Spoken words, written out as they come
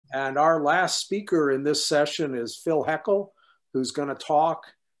And our last speaker in this session is Phil Heckel, who's going to talk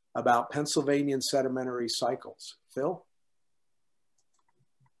about Pennsylvanian sedimentary cycles. Phil?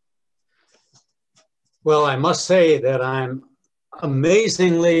 Well, I must say that I'm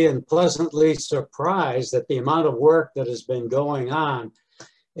amazingly and pleasantly surprised at the amount of work that has been going on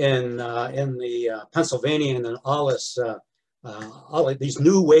in the Pennsylvanian and all of these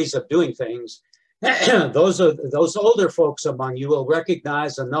new ways of doing things. Those older folks among you will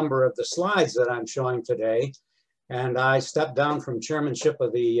recognize a number of the slides that I'm showing today. And I stepped down from chairmanship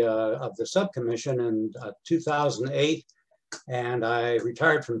of the subcommission in 2008, and I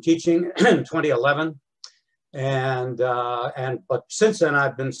retired from teaching in 2011. But since then,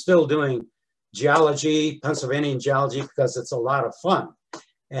 I've been still doing geology, Pennsylvanian geology, because it's a lot of fun,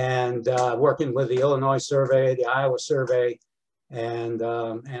 and working with the Illinois survey, the Iowa survey, and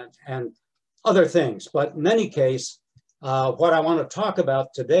other things. But in any case, what I want to talk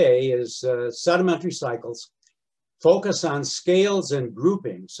about today is sedimentary cycles, focus on scales and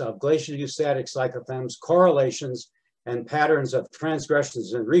groupings of glacial eustatic cyclothems, correlations, and patterns of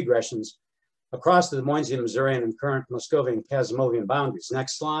transgressions and regressions across the Des Moines, Missourian, and current Muscovian Kasimovian boundaries.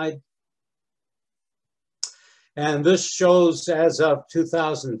 Next slide. And this shows, as of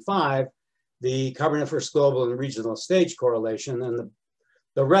 2005, the Carboniferous global and regional stage correlation. And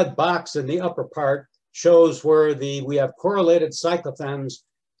the red box in the upper part shows where we have correlated cyclothems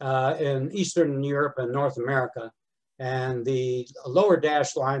in Eastern Europe and North America. And the lower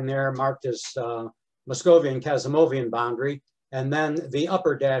dashed line there marked as Muscovian Kasimovian boundary. And then the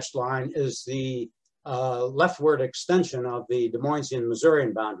upper dashed line is the leftward extension of the Des Moinesian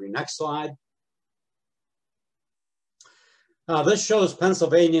Missourian boundary. Next slide. This shows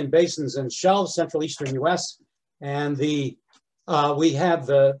Pennsylvanian basins and shelves, central eastern US. And we have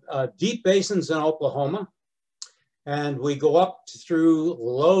the deep basins in Oklahoma. And we go up through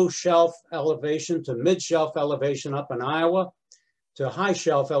low shelf elevation to mid shelf elevation up in Iowa, to high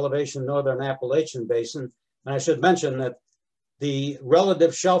shelf elevation, northern Appalachian basin. And I should mention that the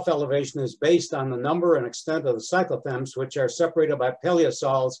relative shelf elevation is based on the number and extent of the cyclothems, which are separated by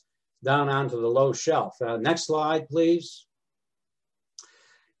paleosols down onto the low shelf. Next slide, please.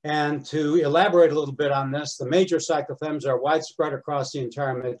 And to elaborate a little bit on this, the major cyclothems are widespread across the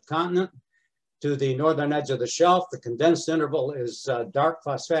entire mid-continent. To the northern edge of the shelf, the condensed interval is dark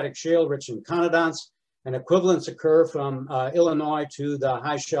phosphatic shale rich in conodonts, and equivalents occur from Illinois to the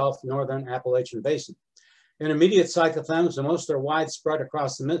high shelf northern Appalachian basin. Intermediate cyclothems, the most are widespread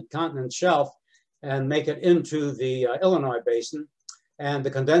across the mid-continent shelf and make it into the Illinois basin. And the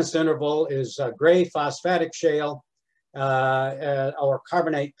condensed interval is gray phosphatic shale or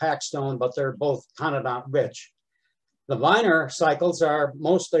carbonate packstone, but they're both conodont rich. The minor cycles are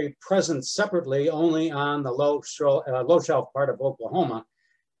mostly present separately only on the low shelf part of Oklahoma,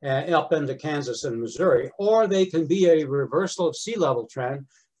 up into Kansas and Missouri, or they can be a reversal of sea level trend,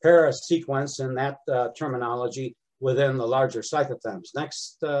 parasequence in that terminology within the larger cyclothems.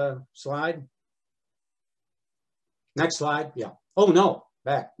 Next slide. Next slide, yeah. Oh no,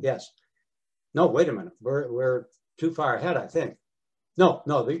 back, yes. No, wait a minute, we're too far ahead, I think. No,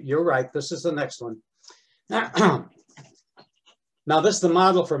 you're right, this is the next one. Now this is the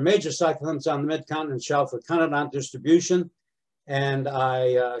model for major cyclothems on the mid-continent shelf with conodont distribution. And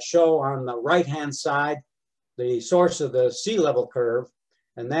I show on the right-hand side the source of the sea level curve.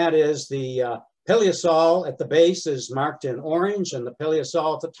 And that is the paleosol at the base is marked in orange, and the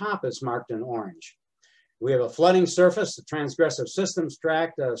paleosol at the top is marked in orange. We have a flooding surface, the transgressive systems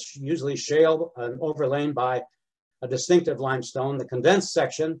tract, usually shale and overlain by a distinctive limestone. The condensed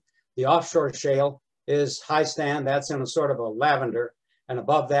section, the offshore shale, is high stand. That's in a sort of a lavender. And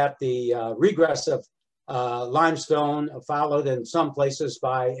above that, the regressive limestone, followed in some places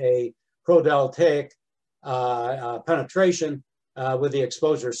by a prodeltaic penetration with the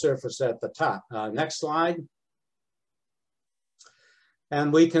exposure surface at the top. Next slide.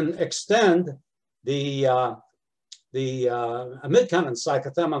 And we can extend the mid-continent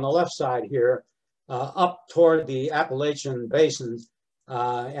cyclothem on the left side here up toward the Appalachian basin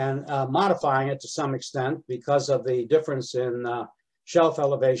and modifying it to some extent because of the difference in shelf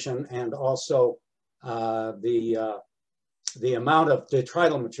elevation and also the amount of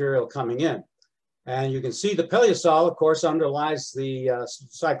detrital material coming in. And you can see the paleosol, of course, underlies the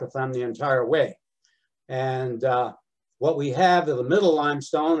cyclothem the entire way. And what we have in the middle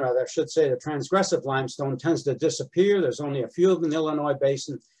limestone, or I should say the transgressive limestone, tends to disappear. There's only a few of them in the Illinois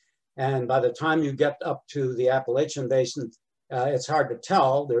basin. And by the time you get up to the Appalachian basin, it's hard to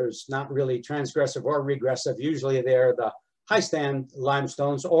tell. There's not really transgressive or regressive. Usually they're the high stand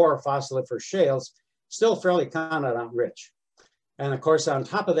limestones or fossiliferous shales, still fairly conodont rich. And of course, on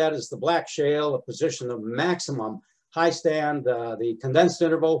top of that is the black shale, a position of maximum high stand, the condensed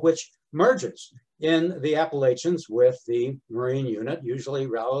interval, which merges in the Appalachians with the marine unit, usually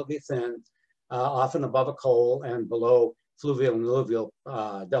relatively thin, often above a coal and below fluvial and alluvial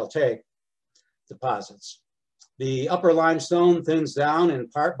deltaic deposits. The upper limestone thins down in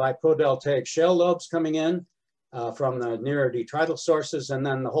part by prodeltaic shale lobes coming in from the nearer detrital sources, and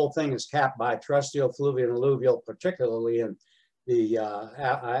then the whole thing is capped by terrestrial, fluvial, and alluvial, particularly in the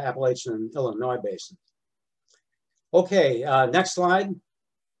Appalachian and Illinois basin. Okay, next slide.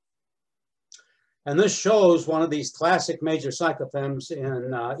 And this shows one of these classic major cyclothems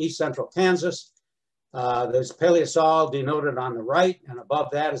in east central Kansas. There's Paleosol denoted on the right, and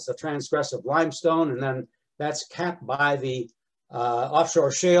above that is the transgressive limestone, and then that's capped by the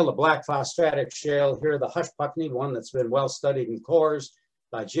offshore shale, the black phosphatic shale, here the Hushpupney, one that's been well studied in cores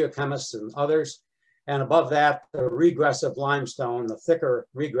by geochemists and others. And above that, the regressive limestone, the thicker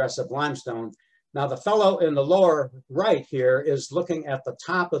regressive limestone. Now the fellow in the lower right here is looking at the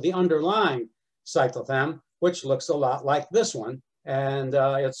top of the underlying cyclothem, which looks a lot like this one. And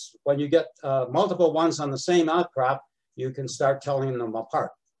it's when you get multiple ones on the same outcrop, you can start telling them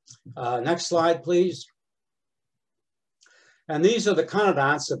apart. Next slide, please. And these are the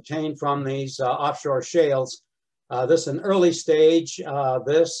conodonts obtained from these offshore shales. This is an early stage,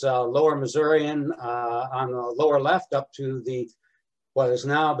 this lower Missourian on the lower left up to the what is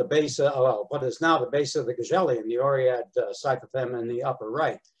now the base of the Gagelian, the Oread cyclothem in the upper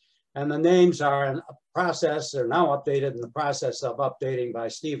right. And the names are in process, they're now updated in the process of updating by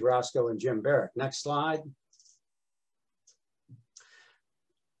Steve Roscoe and Jim Barrett. Next slide.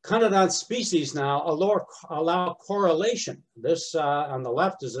 Conodont species now allow correlation. This on the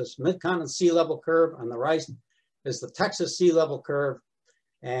left is this Midcontinent sea level curve, on the right is the Texas sea level curve,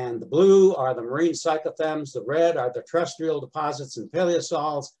 and the blue are the marine cyclothems, the red are the terrestrial deposits and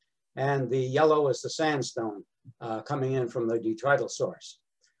paleosols, and the yellow is the sandstone coming in from the detrital source.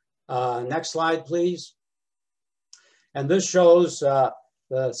 Next slide, please. And this shows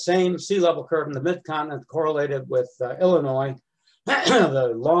the same sea level curve in the Midcontinent correlated with Illinois,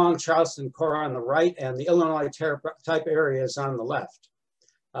 the long Charleston core on the right, and the Illinois type areas on the left.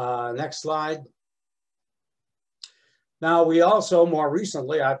 Next slide. Now, we also, more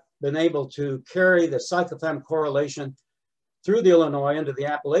recently, I've been able to carry the cyclothem correlation through the Illinois into the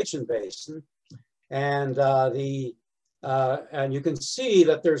Appalachian Basin. And and you can see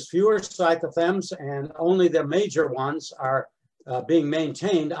that there's fewer cyclothems and only the major ones are being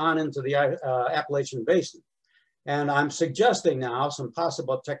maintained on into the Appalachian Basin. And I'm suggesting now some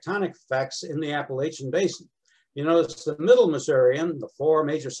possible tectonic effects in the Appalachian Basin. You notice the middle Missourian, the four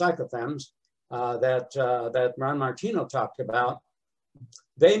major cyclothems that Ron Martino talked about,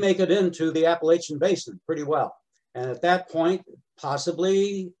 they make it into the Appalachian Basin pretty well. And at that point,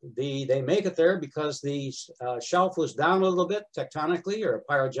 possibly they make it there because the shelf was down a little bit tectonically or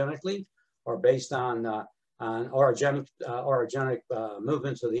pyrogenically, or based on orogenic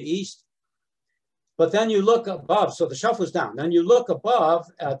movement to the east. But then you look above, so the shelf was down. Then you look above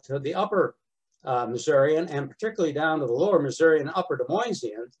to the upper Missourian, and particularly down to the lower Missourian, upper Des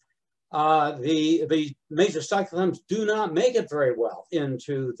Moinesian. The major cyclothems do not make it very well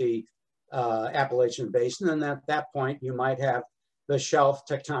into the Appalachian Basin, and at that point you might have the shelf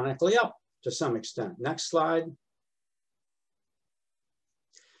tectonically up to some extent. Next slide.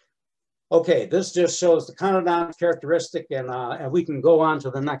 Okay, this just shows the conodont characteristic, and we can go on to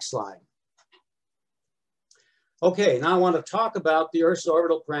the next slide. Okay, now I want to talk about the Earth's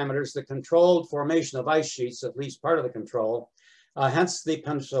orbital parameters that controlled formation of ice sheets, at least part of the control, hence the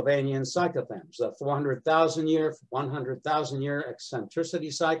Pennsylvanian cyclothems, the 400,000 year, 100,000 year eccentricity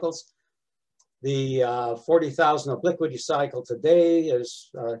cycles. The 40,000 obliquity cycle today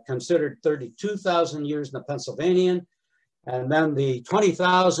is considered 32,000 years in the Pennsylvanian. And then the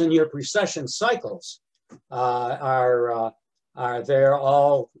 20,000 year precession cycles are there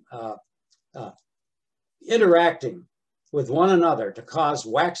all interacting with one another to cause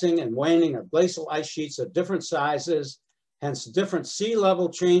waxing and waning of glacial ice sheets of different sizes, hence different sea level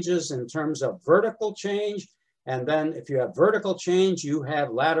changes in terms of vertical change. And then if you have vertical change, you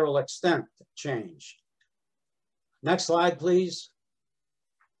have lateral extent change. Next slide, please.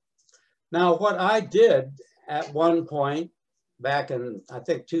 Now, what I did at one point back in, I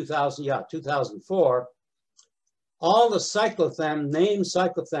think 2004, all the named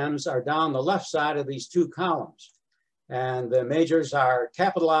cyclothems are down the left side of these two columns. And the majors are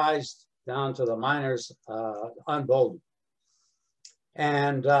capitalized down to the minors unbolded.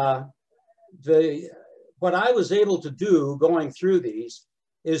 And what I was able to do going through these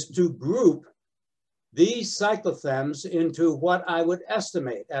is to group these cyclothems into what I would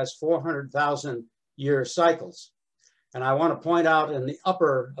estimate as 400,000 year cycles. And I want to point out in the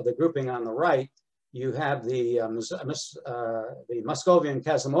upper of the grouping on the right, you have the Muscovian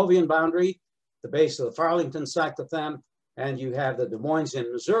Kasimovian boundary, the base of the Farlington cyclothem, and you have the Des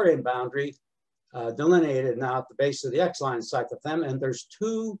Moinesian Missourian boundary delineated now at the base of the X-line cyclothem. And there's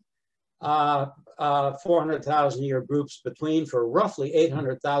two 400,000 year groups between for roughly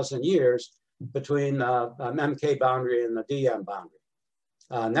 800,000 years between the MK boundary and the DM boundary.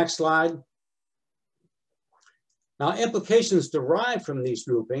 Next slide. Now, implications derived from these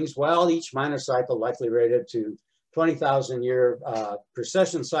groupings, well, each minor cycle likely rated to 20,000 year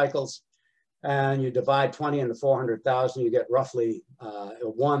precession cycles, and you divide 20 into 400,000, you get roughly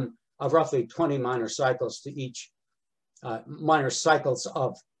roughly 20 minor cycles to each minor cycles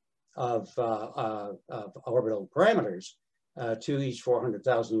of orbital parameters to each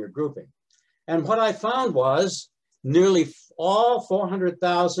 400,000 year grouping. And what I found was nearly all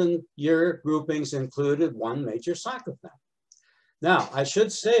 400,000 year groupings included one major cyclothem. Now, I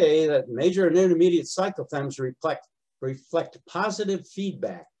should say that major and intermediate cyclothems reflect positive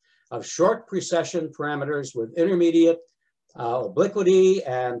feedback of short precession parameters with intermediate obliquity,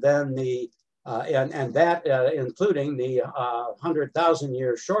 and then including the 100,000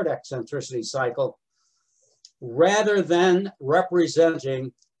 year short eccentricity cycle, rather than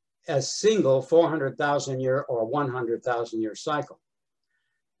representing a single 400,000 year or 100,000 year cycle.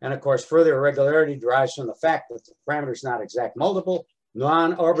 And of course, further irregularity derives from the fact that the parameter is not exact multiple,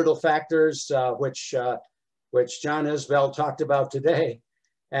 non-orbital factors, which John Isbell talked about today.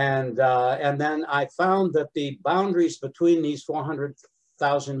 And then I found that the boundaries between these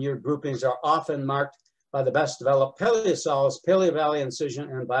 400,000 year groupings are often marked by the best developed paleosols, paleovalley incision,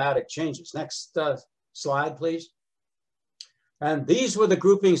 and biotic changes. Next slide, please. And these were the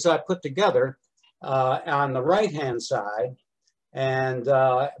groupings I put together on the right-hand side. And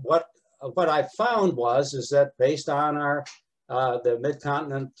what I found is that based on our the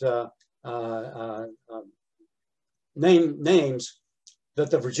Midcontinent names,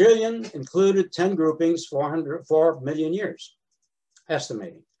 that the Virgilian included 10 groupings, 4 million years,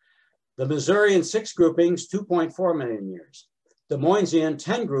 estimating. The Missourian 6 groupings, 2.4 million years. The Moinesian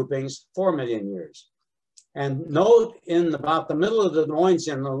 10 groupings, 4 million years. And note in about the middle of the Des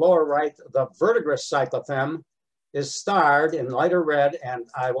Moinesian, in the lower right, the vertigrous cyclothem is starred in lighter red. And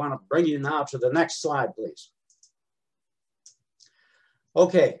I want to bring you now to the next slide, please.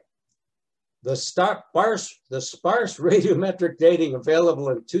 Okay, the sparse radiometric dating available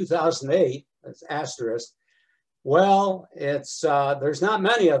in 2008, that's asterisk. Well, it's there's not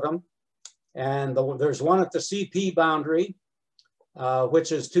many of them, and there's one at the CP boundary,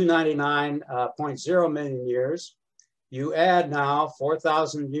 which is 299.0 million years. You add now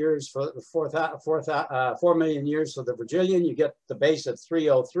 4,000 years for 4 million years for the Virgilian, you get the base at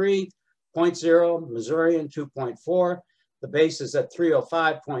 303.0, Missourian 2.4, the base is at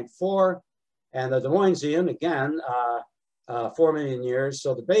 305.4, and the Des Moinesian, again, 4 million years,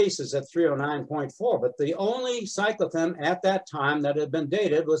 so the base is at 309.4, but the only cyclothem at that time that had been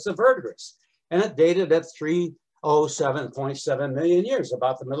dated was the vertigrous, and it dated at 307.7 million years,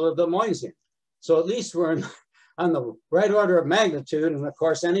 about the middle of the Des Moinesian. So at least we're on the right order of magnitude, and of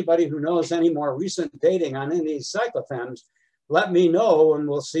course, anybody who knows any more recent dating on any of these cyclothems, let me know, and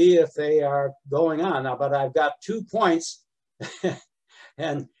we'll see if they are going on. Now, but I've got 2 points,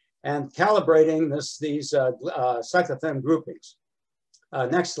 and calibrating these cyclothem groupings.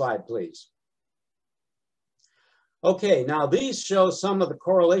 Next slide, please. Okay, now these show some of the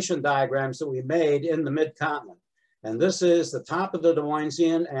correlation diagrams that we made in the Midcontinent. And this is the top of the Des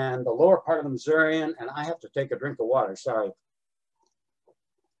Moinesian and the lower part of the Missourian, and I have to take a drink of water, sorry.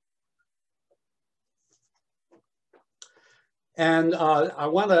 And I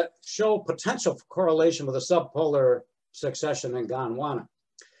want to show potential for correlation with a subpolar succession in Gondwana.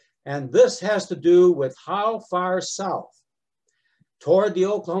 And this has to do with how far south toward the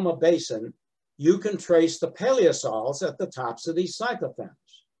Oklahoma Basin you can trace the paleosols at the tops of these cyclothems.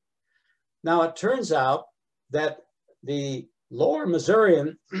 Now, it turns out that the lower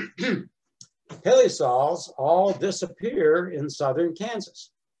Missourian paleosols all disappear in southern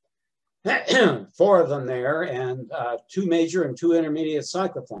Kansas. 4 of them there, and 2 major and 2 intermediate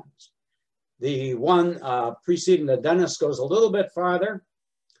cyclothems. The one preceding the Dennis goes a little bit farther,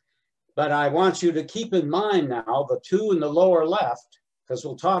 but I want you to keep in mind now the 2 in the lower left, because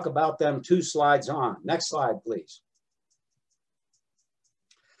we'll talk about them 2 slides on. Next slide, please.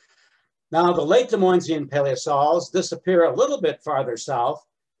 Now, the late Des Moinesian paleosols disappear a little bit farther south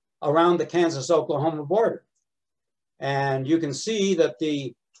around the Kansas-Oklahoma border. And you can see that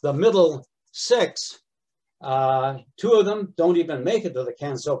the middle 6 Two of them don't even make it to the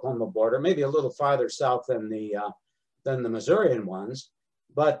Kansas-Oklahoma border, maybe a little farther south than the Missourian ones.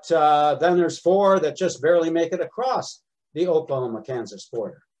 But then there's 4 that just barely make it across the Oklahoma-Kansas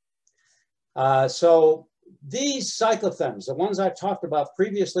border. So these cyclothems, the ones I've talked about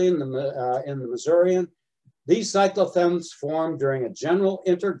previously in the Missourian, these cyclothems formed during a general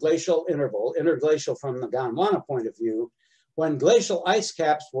interglacial interval, interglacial from the Gondwana point of view, when glacial ice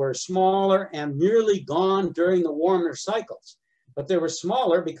caps were smaller and nearly gone during the warmer cycles. But they were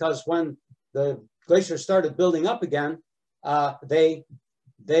smaller because when the glaciers started building up again, they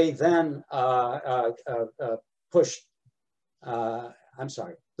then pushed, I'm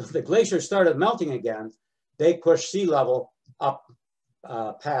sorry, the glaciers started melting again, they pushed sea level up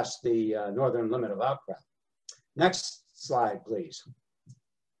past the northern limit of outcrop. Next slide, please.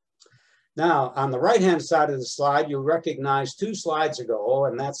 Now, on the right-hand side of the slide, you recognize 2 slides ago,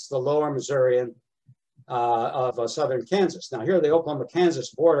 and that's the lower Missourian of southern Kansas. Now, here the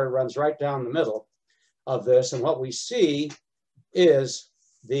Oklahoma-Kansas border runs right down the middle of this, and what we see is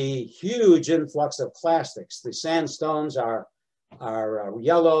the huge influx of clastics. The sandstones are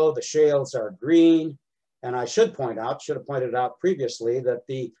yellow, the shales are green, and I should have pointed out previously that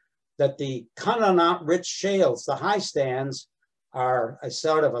the Condonite-rich shales, the high stands, are a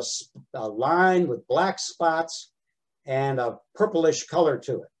sort of a line with black spots and a purplish color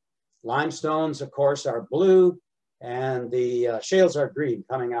to it. Limestones, of course, are blue, and the shales are green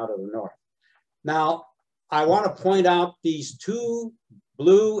coming out of the north. Now, I want to point out these 2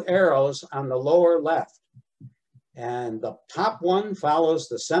 blue arrows on the lower left. And the top one follows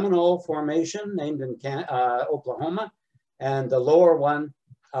the Seminole Formation, named in Oklahoma, and the lower one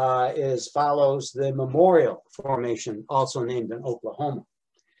follows the Memorial Formation, also named in Oklahoma.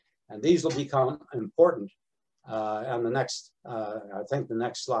 And these will become important on the next, I think the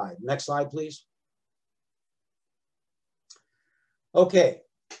next slide. Next slide, please. Okay,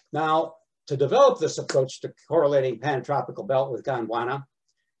 now to develop this approach to correlating pantropical belt with Gondwana,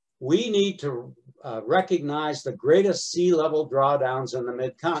 we need to recognize the greatest sea level drawdowns in the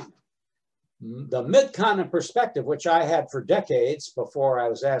mid-continent. The mid-continent perspective, which I had for decades before I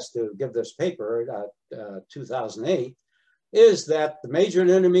was asked to give this paper, 2008, is that the major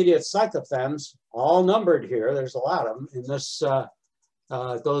and intermediate cyclothems, all numbered here, there's a lot of them, in this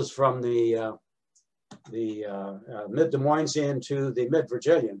goes from the mid-Des Moinesian to the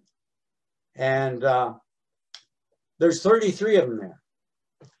mid-Virgilian. And there's 33 of them there.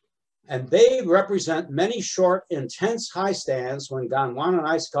 And they represent many short, intense high stands when Gondwana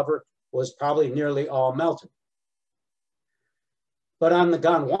ice cover was probably nearly all melted. But on the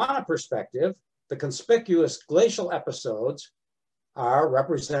Gondwana perspective, the conspicuous glacial episodes are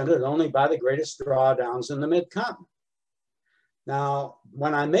represented only by the greatest drawdowns in the mid-continent. Now,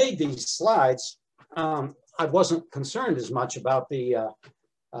 when I made these slides, I wasn't concerned as much about the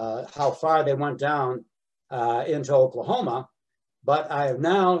how far they went down into Oklahoma, but I have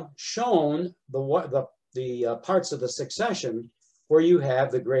now shown the parts of the succession where you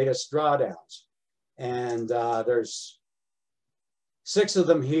have the greatest drawdowns. And there's 6 of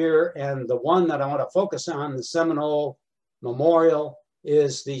them here, and the one that I want to focus on, the Seminole Memorial,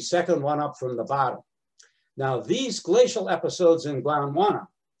 is the second one up from the bottom. Now, these glacial episodes in Gondwana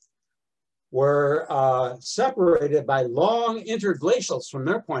were separated by long interglacials from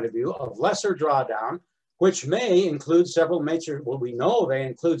their point of view of lesser drawdown, which may include several major, well, we know they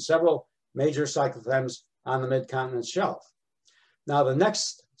include several major cyclothems on the mid-continent shelf. Now, the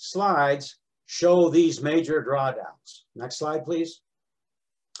next slides show these major drawdowns. Next slide, please.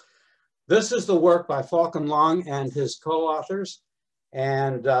 This is the work by Falcon Long and his co-authors.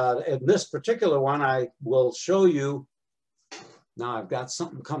 And in this particular one, I will show you, now I've got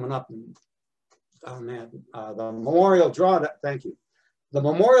something coming up on that, the Memorial Drawdown, thank you. The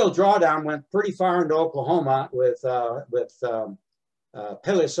Memorial Drawdown went pretty far into Oklahoma with paleosols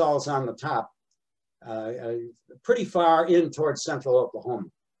on the top, pretty far in towards central Oklahoma.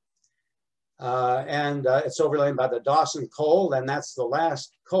 It's overlain by the Dawson coal, and that's the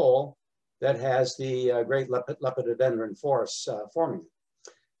last coal that has the great lepidodendron forests forming it.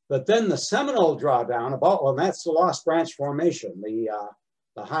 But then the Seminole drawdown, well, that's the Lost Branch Formation, the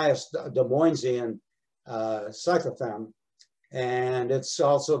highest Des Moinesian cyclothem. And it's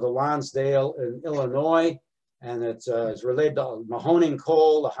also the Lonsdale in Illinois, and it's related to Mahoning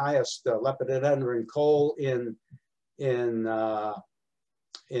coal, the highest lepidodendron coal in the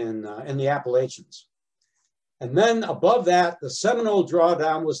Appalachians. And then above that, the Seminole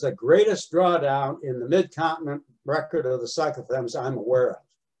drawdown was the greatest drawdown in the mid-continent record of the cyclothems I'm aware of.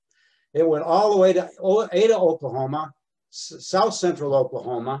 It went all the way to Ada, Oklahoma, south central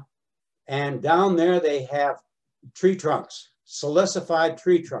Oklahoma, And down there they have tree trunks, silicified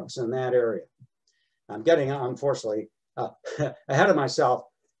tree trunks in that area. I'm getting, unfortunately, ahead of myself.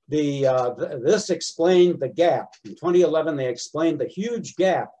 This explained the gap. In 2011, they explained the huge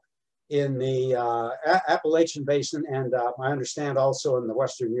gap in the Appalachian Basin and I understand also in the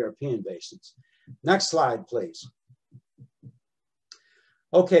Western European basins. Next slide, please.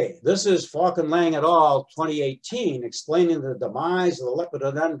 Okay, this is Falk and Lang et al. 2018, explaining the demise of the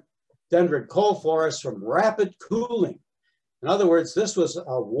lepidodendrid coal forest from rapid cooling. In other words, this was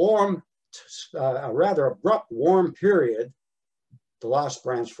a warm, a rather abrupt warm period, the Lost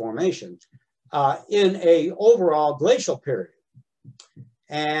Branch Formation, in an overall glacial period.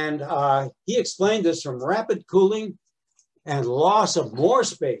 And he explained this from rapid cooling and loss of more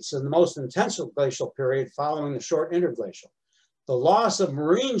space in the most intense glacial period following the short interglacial. The loss of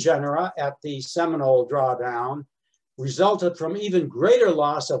marine genera at the Seminole drawdown resulted from even greater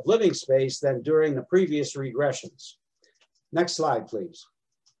loss of living space than during the previous regressions. Next slide, please.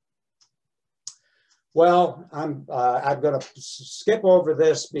 Well, I'm going to skip over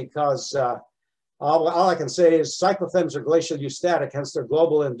this because all I can say is cyclothems are glacial eustatic, hence their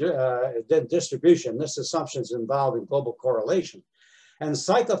global distribution. This assumption is involved in global correlation. And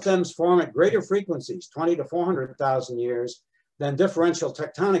cyclothems form at greater frequencies, 20 to 400,000 years, than differential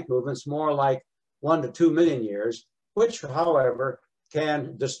tectonic movements, more like 1 to 2 million years, which, however,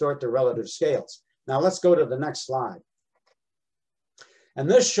 can distort the relative scales. Now let's go to the next slide. And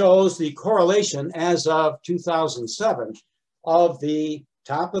this shows the correlation as of 2007 of the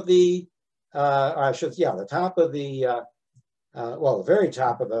top of the, the top of the, well, the very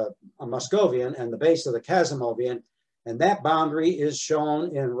top of the Muscovian and the base of the Kasimovian. And that boundary is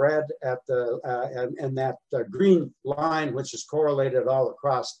shown in red at the, and that green line, which is correlated all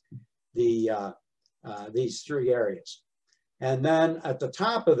across the, these three areas. And then at the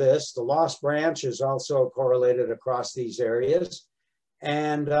top of this, the Lost Branch is also correlated across these areas.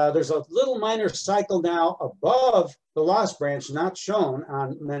 And there's a little minor cycle now above the Lost Branch, not shown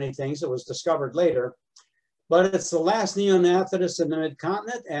on many things. It was discovered later. But it's the last neonaphtidus in the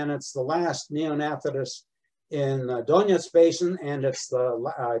Midcontinent, and it's the last neonaphtidus in Donetsk Basin, and it's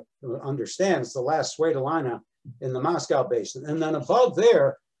the, it's the last Suetolina in the Moscow Basin. And then above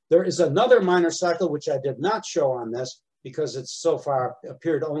there, there is another minor cycle, which I did not show on this because it's so far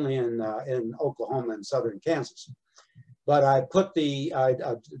appeared only in Oklahoma and southern Kansas. But I put the,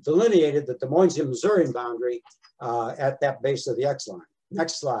 delineated the Des Moines, Missouri boundary at that base of the X line.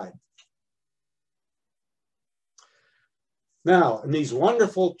 Next slide. Now, in these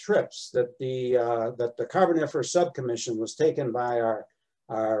wonderful trips that the Carboniferous Subcommission was taken by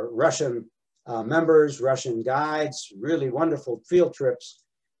our Russian members, Russian guides, really wonderful field trips,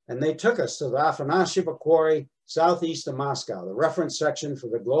 and they took us to the Afanasyevo Quarry, southeast of Moscow, the reference section for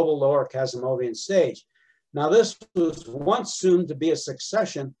the global lower Kasimovian stage. Now, this was once assumed to be a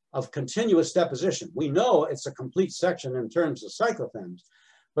succession of continuous deposition. We know it's a complete section in terms of cyclothems,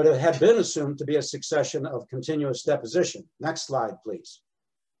 but it had been assumed to be a succession of continuous deposition. Next slide, please.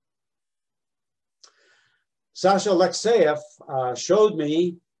 Sasha Alexeyev showed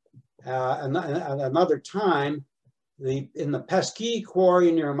me another time in the Pesky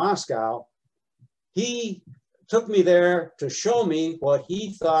quarry near Moscow. He took me there to show me what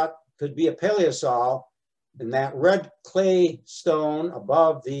he thought could be a paleosol in that red clay stone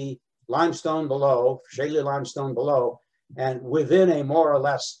above the limestone below, shaly limestone below, and within a more or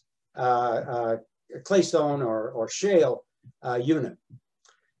less claystone or shale unit.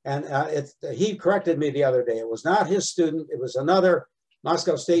 And he corrected me the other day. It was not his student. It was another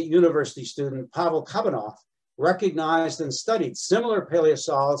Moscow State University student, Pavel Kabanov, recognized and studied similar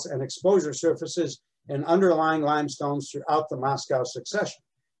paleosols and exposure surfaces in underlying limestones throughout the Moscow succession,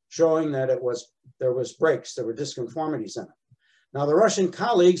 showing that there was breaks, there were disconformities in it. Now, the Russian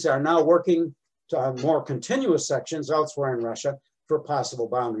colleagues are now working on more continuous sections elsewhere in Russia for possible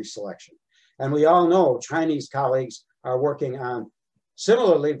boundary selection. And we all know Chinese colleagues are working on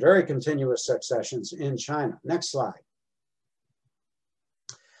similarly very continuous successions in China. Next slide.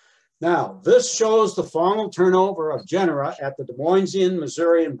 Now, this shows the faunal turnover of genera at the Des Moinesian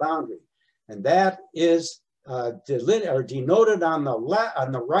Missourian boundary. And that is denoted on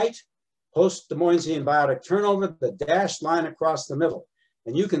the right, post-Des Moinesian biotic turnover, the dashed line across the middle.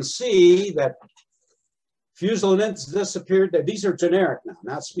 And you can see that fusulinids disappeared there. These are generic now,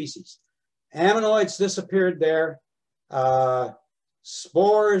 not species. Ammonoids disappeared there.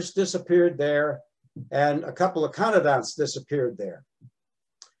 Spores disappeared there. And a couple of conodonts disappeared there.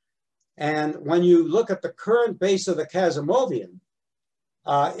 And when you look at the current base of the Kasimovian,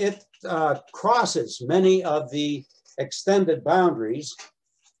 it crosses many of the extended boundaries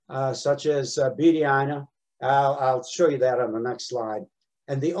such as Bediana. I'll show you that on the next slide.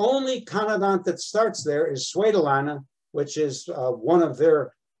 And the only conodont that starts there is Swedelana, which is one of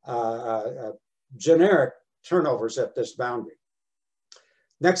their generic turnovers at this boundary.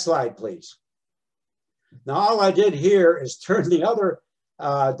 Next slide, please. Now, all I did here is turn the other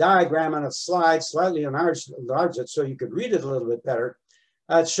diagram on a slide, slightly enlarge it so you could read it a little bit better.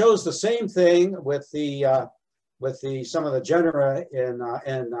 It shows the same thing with some of the genera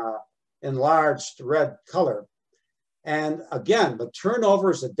in enlarged red color. And again, the turnover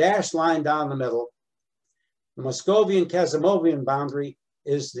is a dashed line down the middle. The Muscovian-Kasimovian boundary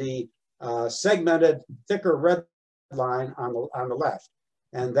is the segmented, thicker red line on the left.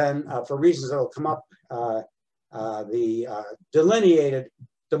 And then for reasons that will come up, the delineated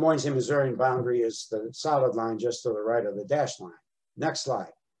Des Moines-Missourian boundary is the solid line just to the right of the dashed line. Next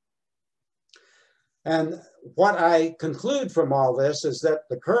slide. And what I conclude from all this is that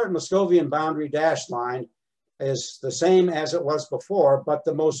the current Muscovian boundary dashed line is the same as it was before, but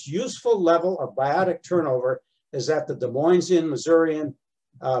the most useful level of biotic turnover is at the Des Moines-Missourian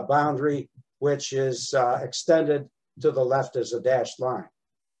boundary, which is extended to the left as a dashed line.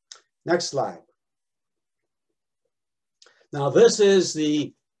 Next slide. Now this is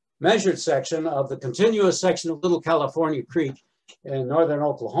the measured section of the continuous section of Little California Creek in northern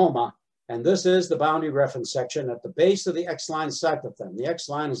Oklahoma. And this is the boundary reference section at the base of the X-line cyclothem. The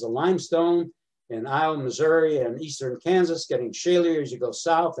X-line is a limestone in Iowa, Missouri, and eastern Kansas, getting shalier as you go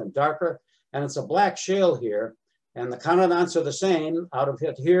south and darker. And it's a black shale here. And the conodonts are the same out of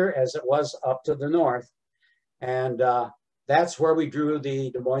it here as it was up to the north. And that's where we drew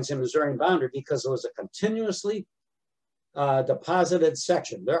the Des Moines-Missourian boundary, because it was a continuously deposited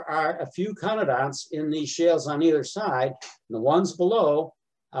section. There are a few conodonts in these shales on either side. And the ones below,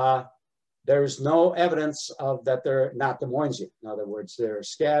 there's no evidence of that they're not Des Moinesian. In other words, they're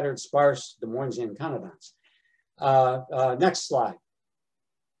scattered, sparse Des Moinesian conodonts. Next slide.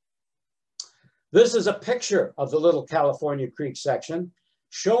 This is a picture of the Little California Creek section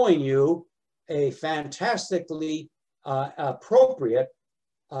showing you a fantastically appropriate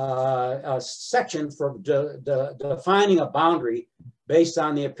section for defining a boundary based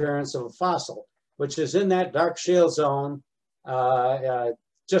on the appearance of a fossil, which is in that dark shale zone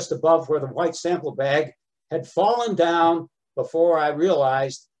just above where the white sample bag had fallen down before I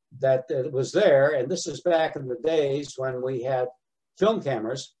realized that it was there. And this is back in the days when we had film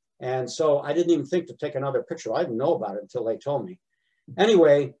cameras. And so I didn't even think to take another picture. I didn't know about it until they told me.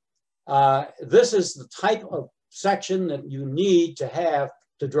 Anyway, this is the type of section that you need to have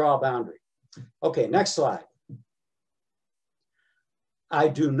to draw a boundary. Okay, next slide. I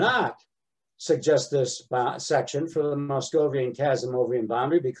do not suggest this section for the Muscovian-Kasimovian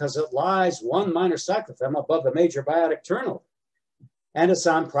boundary because it lies one minor cyclothem above the major biotic turnover, and it's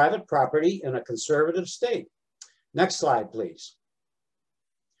on private property in a conservative state. Next slide, please.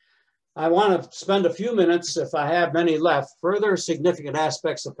 I want to spend a few minutes, if I have many left, further significant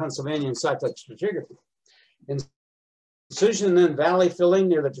aspects of Pennsylvanian cyclic stratigraphy. Incision and valley filling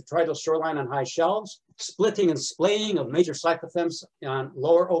near the detrital shoreline on high shelves, splitting and splaying of major cyclothems on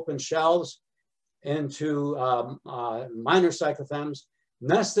lower open shelves into minor cyclothems,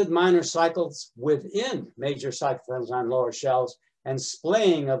 nested minor cycles within major cyclothems on lower shelves, and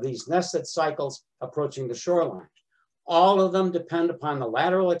splaying of these nested cycles approaching the shoreline. All of them depend upon the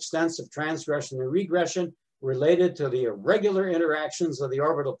lateral extents of transgression and regression related to the irregular interactions of the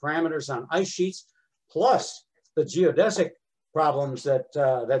orbital parameters on ice sheets, plus the geodesic problems that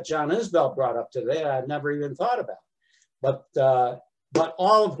John Isbell brought up today I'd never even thought about. But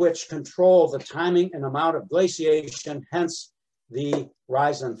all of which control the timing and amount of glaciation, hence the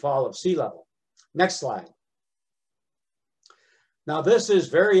rise and fall of sea level. Next slide. Now this is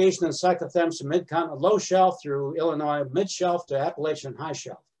variation in cyclothems from Midcontinent low shelf through Illinois mid-shelf to Appalachian high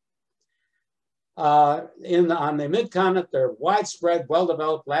shelf. On the Midcontinent, they're widespread,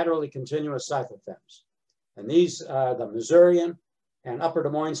 well-developed, laterally continuous cyclothems. And these are the Missourian and Upper Des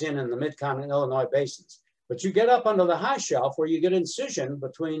Moinesian and the Midcontinent Illinois basins. But you get up under the high shelf where you get incision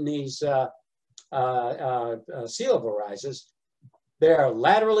between these sea level rises. They are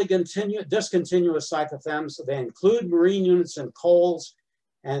laterally discontinuous cyclothems. They include marine units and coals,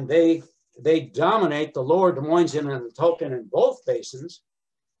 and they dominate the lower Des Moinesian and the Token in both basins,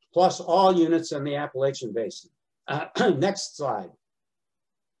 plus all units in the Appalachian Basin. Next slide.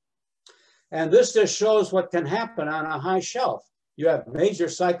 And this just shows what can happen on a high shelf. You have major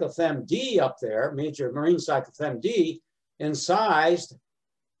cyclothem D up there, major marine cyclothem D, incised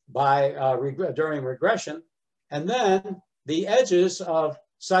by during regression, and then the edges of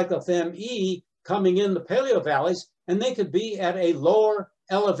cyclothem E coming in the paleo valleys, and they could be at a lower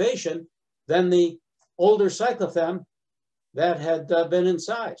elevation than the older cyclothem that had been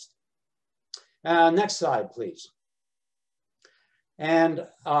incised. Next slide, please. And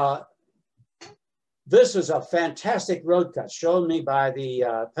this is a fantastic road cut shown me by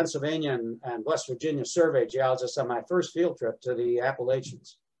the Pennsylvanian and West Virginia survey geologists on my first field trip to the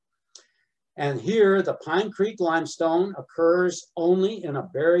Appalachians. And here, the Pine Creek limestone occurs only in a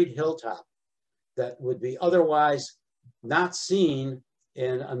buried hilltop that would be otherwise not seen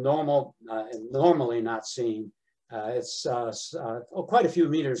in a normal, normally not seen. It's quite a few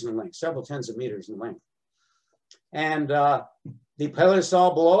meters in length, several tens of meters in length. And the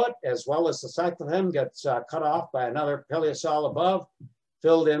paleosol below it, as well as the cyclothem, gets cut off by another paleosol above,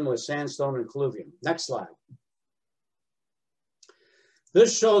 filled in with sandstone and colluvium. Next slide.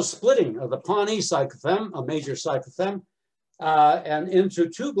 This shows splitting of the Pawnee cyclothem, a major cyclothem, and into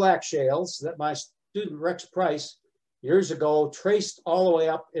two black shales that my student Rex Price years ago traced all the way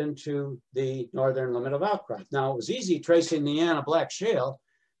up into the northern limit of outcrop. Now, it was easy tracing the Anna Black Shale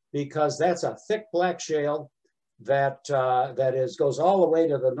because that's a thick black shale that goes all the way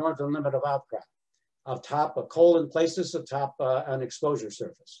to the northern limit of outcrop, atop a coal in places, atop an exposure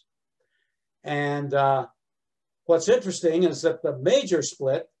surface. And what's interesting is that the major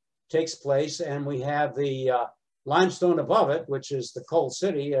split takes place and we have the limestone above it, which is the coal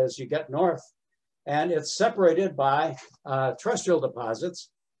city as you get north, and it's separated by terrestrial deposits.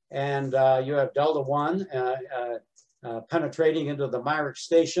 And you have Delta 1 penetrating into the Myrick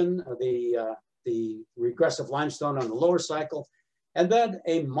Station, the regressive limestone on the lower cycle, and then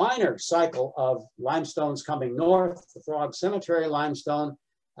a minor cycle of limestones coming north, the Frog Cemetery limestone,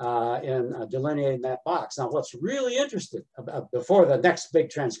 in delineating that box. Now, what's really interesting, before the next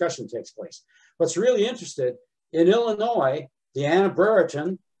big transgression takes place, what's really interesting, in Illinois, the Anna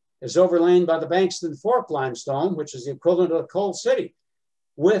Brereton is overlain by the Bankston Fork limestone, which is the equivalent of the Coal City,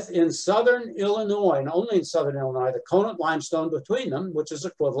 with in southern Illinois, and only in southern Illinois, the Conant limestone between them, which is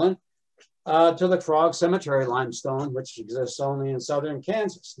equivalent to the Frog Cemetery limestone, which exists only in southern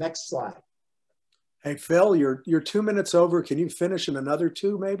Kansas. Next slide. Hey, Phil, you're 2 minutes over. Can you finish in another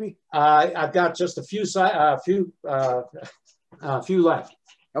 2, maybe? I've got just a few left.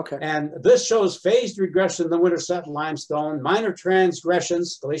 Okay. And this shows phased regression in the Winterset limestone, minor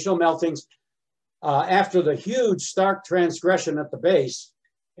transgressions, glacial meltings, after the huge stark transgression at the base.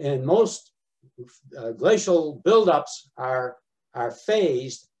 And most glacial buildups are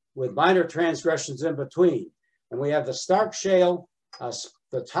phased with minor transgressions in between. And we have the Stark Shale,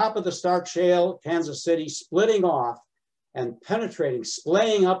 the top of the Stark Shale, Kansas City, splitting off and penetrating,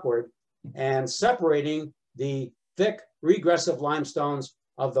 splaying upward and separating the thick regressive limestones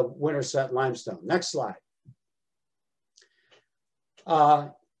of the Winterset limestone. Next slide.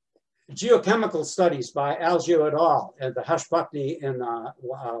 Geochemical studies by Algio et al. At the Hushputney in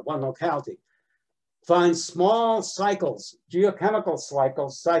one locality find small cycles, geochemical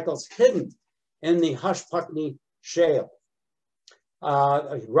cycles hidden in the Hushputney Shale.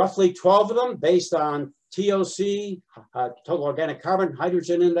 Roughly 12 of them based on TOC, total organic carbon,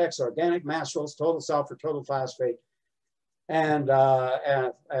 hydrogen index, organic macerals, total sulfur, total phosphate, and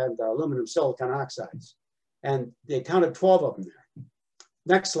aluminum silicon oxides. And they counted 12 of them there.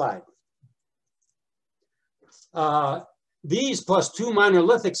 Next slide. These plus 2 minor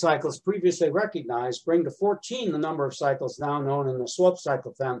lithic cycles previously recognized bring to 14 the number of cycles now known in the slope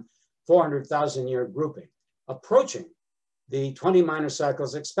cyclothem 400,000-year grouping, approaching the 20 minor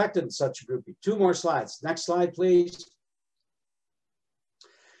cycles expected in such a grouping. 2 more slides. Next slide, please.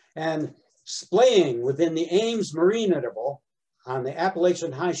 And splaying within the Ames marine interval on the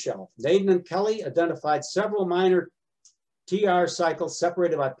Appalachian High Shelf, Naden and Kelly identified several minor TR cycles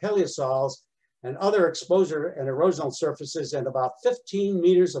separated by paleosols and other exposure and erosional surfaces and about 15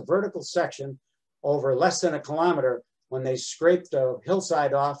 meters of vertical section over less than a kilometer when they scraped a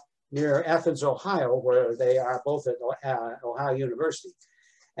hillside off near Athens, Ohio, where they are both at Ohio University.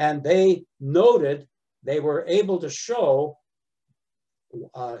 And they noted they were able to show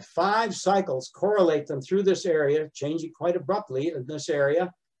 5 cycles correlate them through this area, changing quite abruptly in this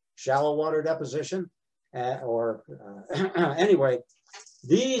area, shallow water deposition, anyway,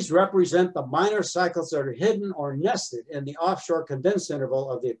 these represent the minor cycles that are hidden or nested in the offshore condensed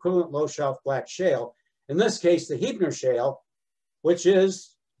interval of the equivalent low shelf black shale. In this case, the Hebner Shale, which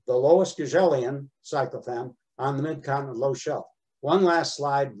is the lowest Gagelian cyclothem on the Midcontinent low shelf. One last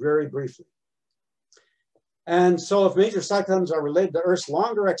slide, very briefly. And so if major cyclothems are related to Earth's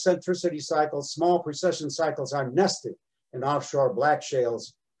longer eccentricity cycles, small precession cycles are nested in offshore black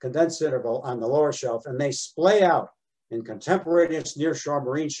shales, condensed interval on the lower shelf, and they splay out in contemporaneous nearshore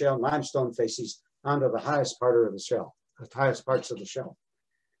marine shale limestone facies onto the highest part of the shelf, the highest parts of the shelf.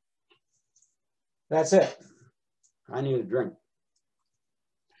 That's it. I need a drink.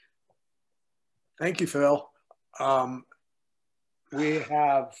 Thank you, Phil. We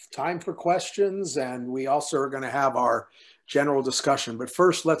have time for questions, and we also are going to have our general discussion. But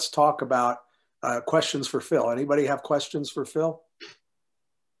first, let's talk about questions for Phil. Anybody have questions for Phil?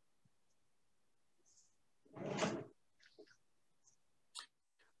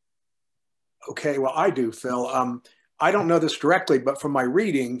 Okay, well, I do, Phil. I don't know this directly, but from my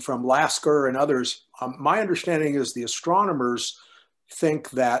reading from Laskar and others, my understanding is the astronomers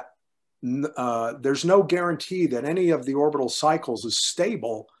think that there's no guarantee that any of the orbital cycles is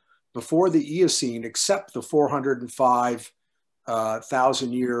stable before the Eocene, except the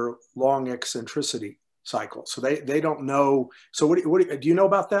 405,000-year long eccentricity cycle. So they don't know. So what do you know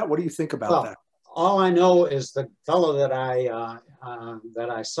about that? What do you think about that? All I know is the fellow that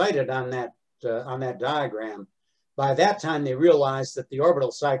I cited on that diagram. By that time, they realized that the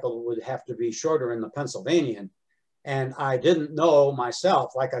orbital cycle would have to be shorter in the Pennsylvanian. And I didn't know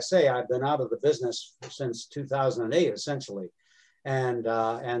myself. Like I say, I've been out of the business since 2008, essentially. And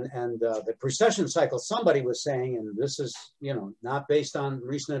the precession cycle, somebody was saying, and this is, not based on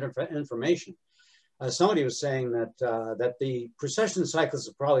recent information, somebody was saying that the precession cycles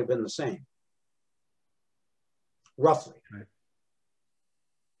have probably been the same, roughly. Okay.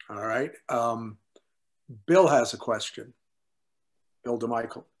 All right. Bill has a question. Bill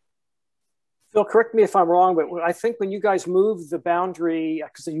DeMichael. Phil, correct me if I'm wrong, but I think when you guys moved the boundary,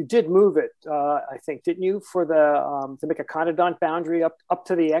 because you did move it, I think, didn't you, for the to make a conodont boundary up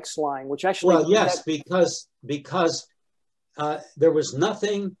to the X line, which actually... Well, yes, because there was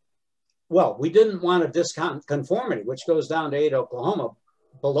nothing... Well, we didn't want a disconformity, which goes down to 8 Oklahoma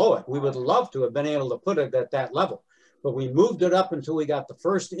below it. We would love to have been able to put it at that level, but we moved it up until we got the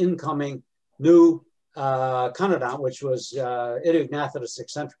first incoming new conodont, which was Idiognathus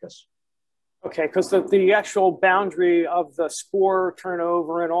eccentricus. Okay, because the actual boundary of the spore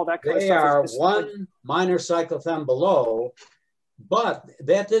turnover and all that kind of stuff. They are one minor cyclothem below, but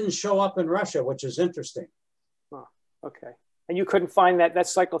that didn't show up in Russia, which is interesting. Oh, okay. And you couldn't find that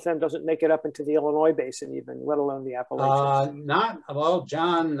cyclothem doesn't make it up into the Illinois basin even, let alone the Appalachians? Well,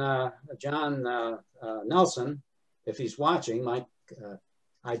 John Nelson, if he's watching,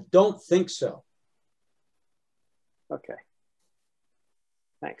 I don't think so. Okay.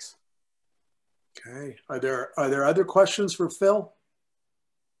 Thanks. Okay. Are there other questions for Phil?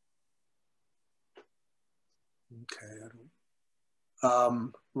 Okay.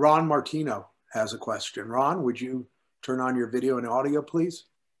 Ron Martino has a question. Ron, would you turn on your video and audio, please?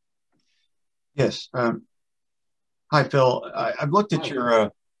 Yes. Hi, Phil. I've looked at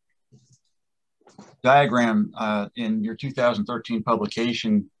your diagram in your 2013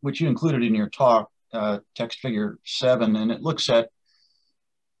 publication, which you included in your talk, text figure 7, and it looks at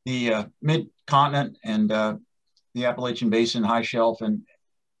the Midcontinent and the Appalachian Basin high shelf, and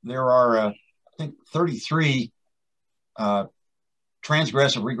there are, I think, 33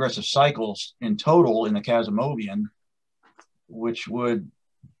 transgressive regressive cycles in total in the Kasimovian, which would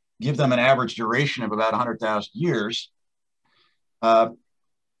give them an average duration of about 100,000 years. My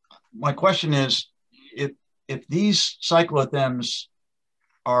question is, if these cyclothems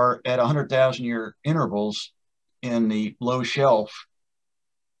are at 100,000 year intervals in the low shelf,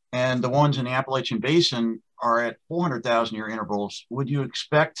 and the ones in the Appalachian Basin are at 400,000 year intervals, would you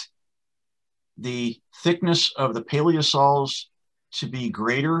expect the thickness of the paleosols to be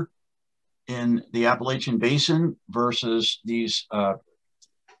greater in the Appalachian Basin versus these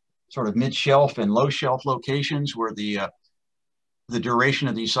sort of mid-shelf and low-shelf locations where the duration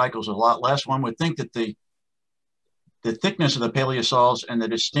of these cycles is a lot less? One would think that the thickness of the paleosols and the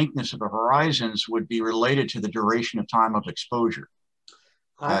distinctness of the horizons would be related to the duration of time of exposure.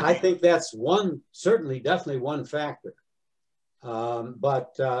 I think that's definitely one factor.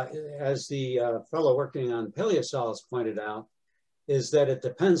 But as the fellow working on paleosols pointed out, is that it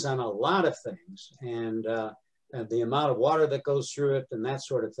depends on a lot of things, and the amount of water that goes through it and that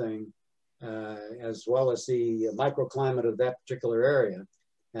sort of thing, as well as the microclimate of that particular area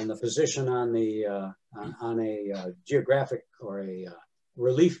and the position on a geographic or a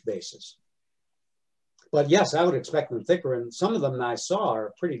relief basis. But yes, I would expect them thicker, and some of them that I saw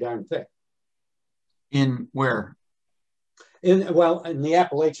are pretty darn thick. In where? In the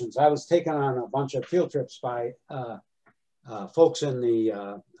Appalachians. I was taken on a bunch of field trips by folks in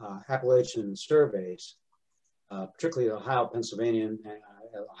the Appalachian surveys, particularly Ohio, Pennsylvania,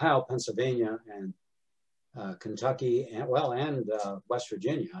 and Kentucky, and West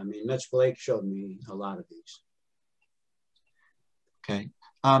Virginia. I mean, Mitch Blake showed me a lot of these. Okay.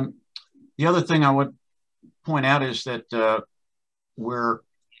 The other thing I would point out is that where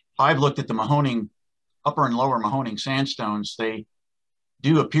I've looked at the Mahoning upper and lower Mahoning sandstones, they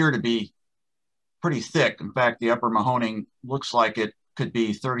do appear to be pretty thick. In fact, the upper Mahoning looks like it could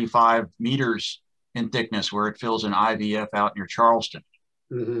be 35 meters in thickness, where it fills an IVF out near Charleston.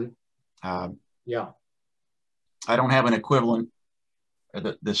 Mm-hmm. Yeah. I don't have an equivalent.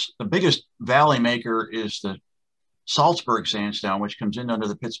 The biggest valley maker is the Salzburg sandstone, which comes in under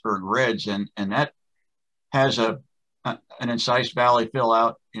the Pittsburgh Reds, and that has an incised valley fill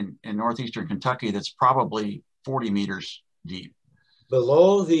out in northeastern Kentucky that's probably 40 meters deep.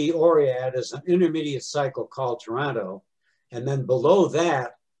 Below the Oread is an intermediate cycle called Toronto, and then below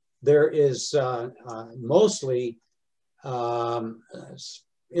that there is mostly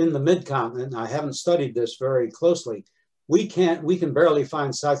in the Midcontinent. I haven't studied this very closely. We can barely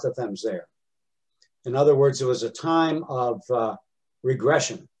find cyclothems there. In other words, it was a time of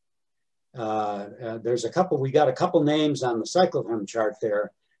regression. There's we got a couple names on the cyclothem chart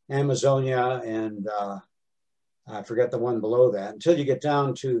there, Amazonia and I forget the one below that, until you get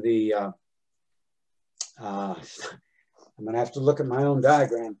down to the, I'm gonna have to look at my own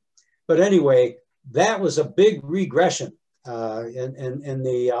diagram. But anyway, that was a big regression in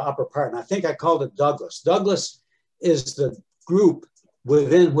the upper part. And I think I called it Douglas. Douglas is the group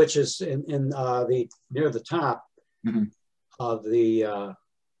within which is in the near the top of the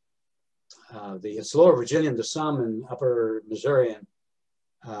it's lower Virginian to some and upper Missourian,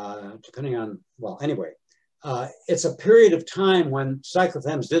 depending on, well, anyway, it's a period of time when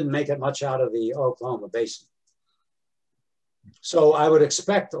cyclothems didn't make it much out of the Oklahoma basin. So I would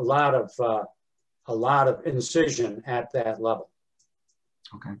expect a lot of incision at that level.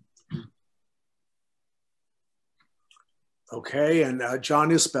 Okay. Okay, and John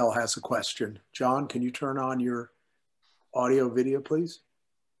Isbell has a question. John, can you turn on your audio video, please?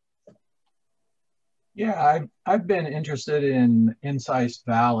 Yeah, I've been interested in incised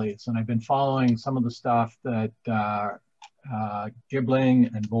valleys, and I've been following some of the stuff that Gibling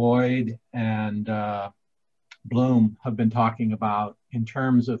and Boyd and Blum have been talking about in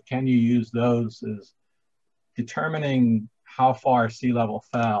terms of, can you use those as determining how far sea level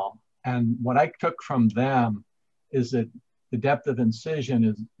fell? And what I took from them is that the depth of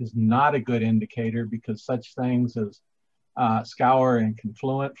incision is not a good indicator, because such things as scour and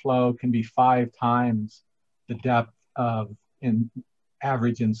confluent flow can be 5 times the depth of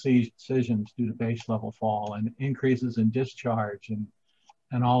average incisions due to base level fall, and increases in discharge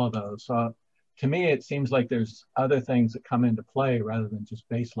and all of those. So to me, it seems like there's other things that come into play rather than just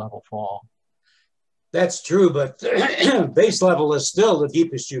base level fall. That's true, but base level is still the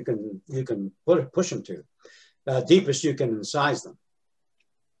deepest you can push them to, deepest you can incise them.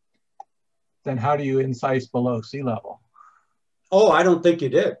 Then how do you incise below sea level? Oh, I don't think you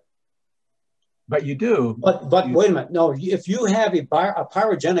did. But you do. But wait a minute. No, if you have a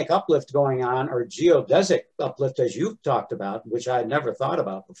pyrogenic uplift going on, or geodesic uplift, as you've talked about, which I had never thought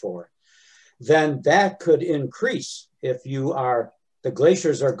about before, then that could increase if the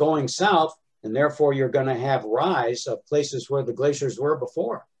glaciers are going south, and therefore you're going to have rise of places where the glaciers were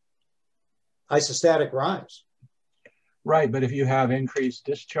before. Isostatic rise. Right, but if you have increased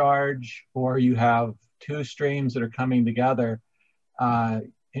discharge, or you have 2 streams that are coming together,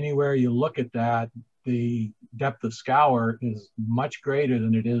 anywhere you look at that, the depth of scour is much greater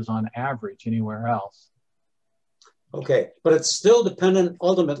than it is on average anywhere else. Okay, but it's still dependent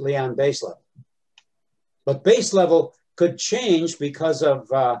ultimately on base level. But base level could change because of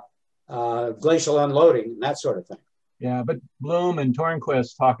glacial unloading and that sort of thing. Yeah, but Blum and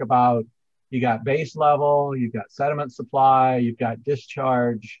Törnqvist talk about, you got base level, you've got sediment supply, you've got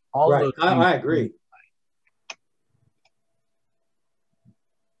discharge, all right. of those things. I agree.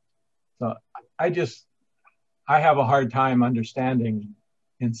 So I have a hard time understanding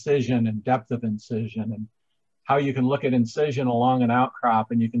incision and depth of incision, and how you can look at incision along an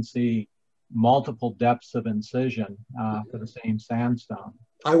outcrop and you can see multiple depths of incision for the same sandstone.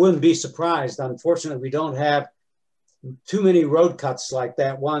 I wouldn't be surprised. Unfortunately, we don't have too many road cuts like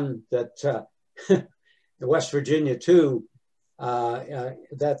that one that the West Virginia too,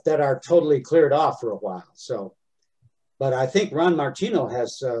 that are totally cleared off for a while. So, but I think Ron Martino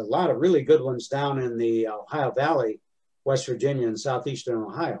has a lot of really good ones down in the Ohio Valley, West Virginia, and southeastern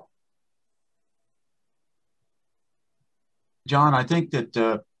Ohio. John, I think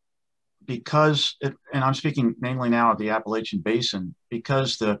that because, and I'm speaking mainly now of the Appalachian Basin,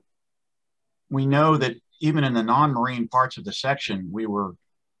 because we know that even in the non-marine parts of the section, we were,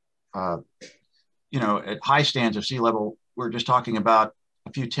 at high stands of sea level. We're just talking about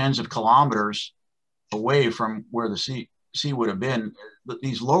a few tens of kilometers away from where the sea would have been.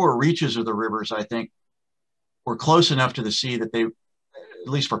 These lower reaches of the rivers, I think, were close enough to the sea that at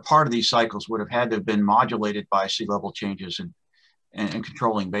least for part of these cycles, would have had to have been modulated by sea level changes and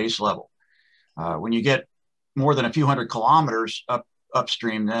controlling base level. When you get more than a few hundred kilometers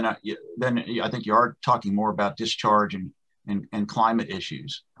upstream, then I think you are talking more about discharge and climate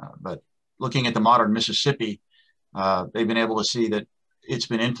issues. But looking at the modern Mississippi, they've been able to see that it's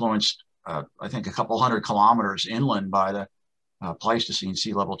been influenced, I think, a couple hundred kilometers inland by the Pleistocene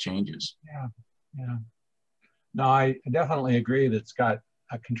sea level changes. Yeah, yeah. No, I definitely agree that it's got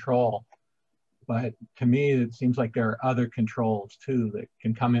a control, but to me, it seems like there are other controls too that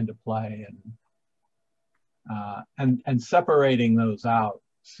can come into play, and separating those out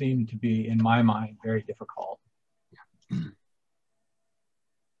seem to be, in my mind, very difficult.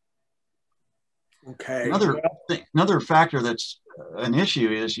 Okay. Another factor that's an issue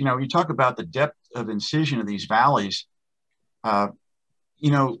is, you know, you talk about the depth of incision of these valleys.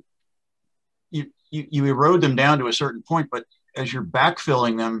 You know, you erode them down to a certain point, but as you're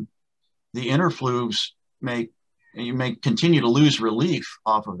backfilling them, the interfluves you may continue to lose relief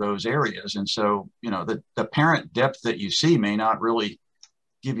off of those areas. And so, you know, the apparent depth that you see may not really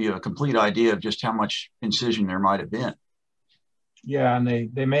give you a complete idea of just how much incision there might have been. Yeah, and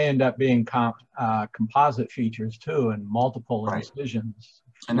they may end up being composite features too, and multiple incisions.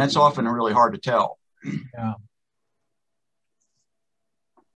 And that's often really hard to tell. Yeah.